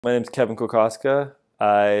My name is Kevin Kokoska.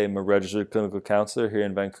 I'm a registered clinical counselor here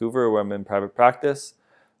in Vancouver where I'm in private practice.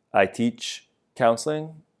 I teach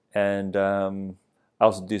counseling and I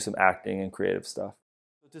also do some acting and creative stuff.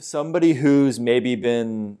 To somebody who's maybe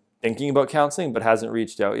been thinking about counseling but hasn't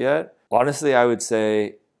reached out yet, honestly, I would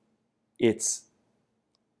say it's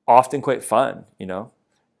often quite fun, you know?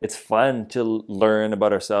 It's fun to learn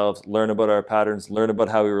about ourselves, learn about our patterns, learn about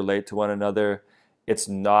how we relate to one another. It's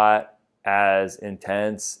not as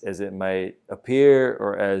intense as it might appear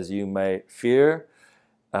or as you might fear.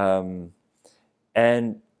 And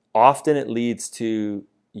often it leads to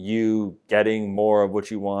you getting more of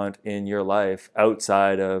what you want in your life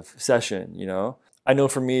outside of session, you know? I know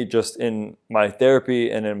for me, just in my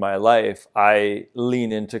therapy and in my life, I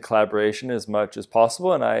lean into collaboration as much as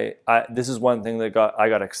possible. And this is one thing that I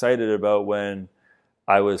got excited about when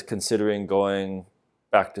I was considering going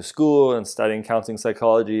back to school and studying counseling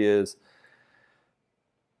psychology is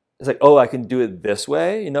it's like, oh, I can do it this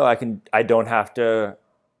way. You know, I don't have to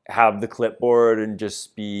have the clipboard and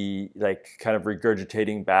just be like kind of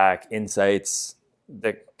regurgitating back insights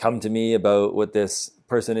that come to me about what this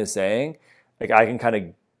person is saying. Like I can kind of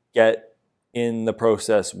get in the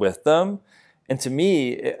process with them. And to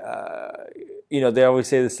me, you know, they always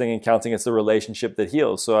say this thing in counseling, it's the relationship that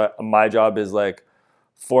heals. So my job is like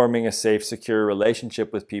forming a safe, secure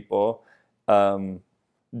relationship with people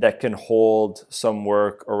that can hold some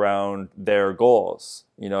work around their goals.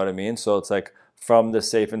 You know what I mean? So it's like from the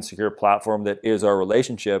safe and secure platform that is our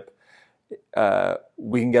relationship,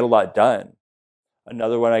 we can get a lot done.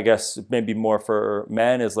 Another one, I guess, maybe more for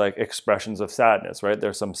men is like expressions of sadness, right?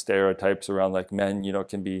 There's some stereotypes around like men, you know,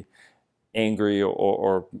 can be angry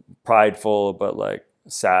or prideful, but like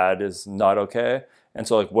sad is not okay. And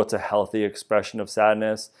so like what's a healthy expression of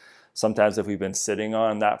sadness? Sometimes if we've been sitting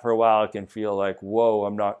on that for a while, it can feel like, whoa,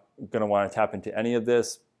 I'm not going to want to tap into any of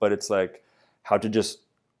this. But it's like how to just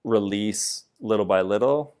release little by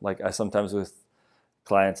little. Like I sometimes with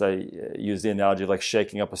clients, I use the analogy of like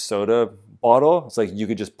shaking up a soda bottle. It's like you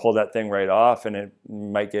could just pull that thing right off and it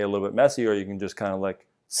might get a little bit messy, or you can just kind of like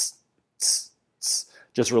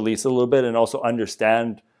just release it a little bit and also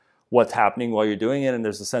understand what's happening while you're doing it. And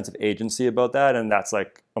there's a sense of agency about that. And that's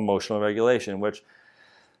like emotional regulation, which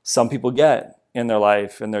some people get in their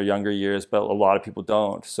life in their younger years, but a lot of people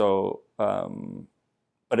don't. So,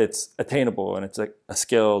 but it's attainable and it's like a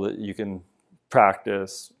skill that you can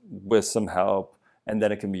practice with some help, and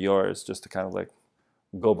then it can be yours just to kind of like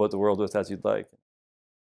go about the world with as you'd like.